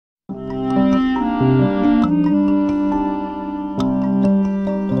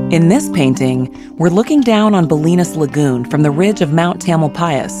In this painting, we're looking down on Bolinas Lagoon from the ridge of Mount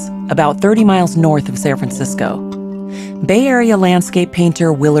Tamalpais, about 30 miles north of San Francisco. Bay Area landscape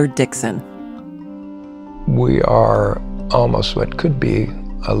painter Willard Dixon. We are almost what could be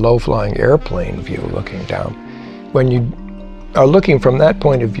a low-flying airplane view looking down. When you are looking from that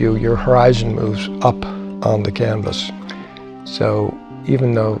point of view, your horizon moves up on the canvas. So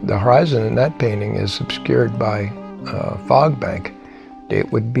even though the horizon in that painting is obscured by a fog bank,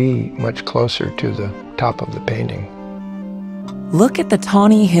 it would be much closer to the top of the painting. Look at the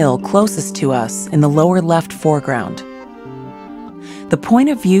tawny hill closest to us in the lower left foreground. The point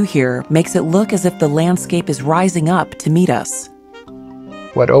of view here makes it look as if the landscape is rising up to meet us.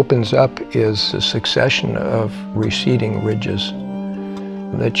 What opens up is a succession of receding ridges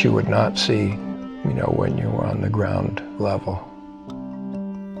that you would not see, when you were on the ground level.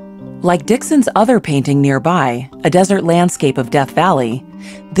 Like Dixon's other painting nearby, A Desert Landscape of Death Valley,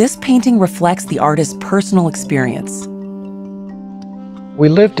 this painting reflects the artist's personal experience. We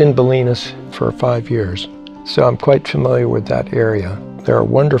lived in Bolinas for 5 years, so I'm quite familiar with that area. There are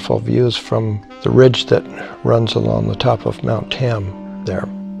wonderful views from the ridge that runs along the top of Mount Tam there.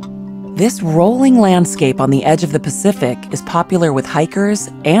 This rolling landscape on the edge of the Pacific is popular with hikers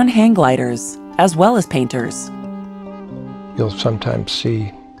and hang gliders, as well as painters. You'll sometimes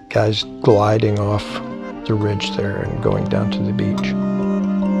see guys gliding off the ridge there and going down to the beach.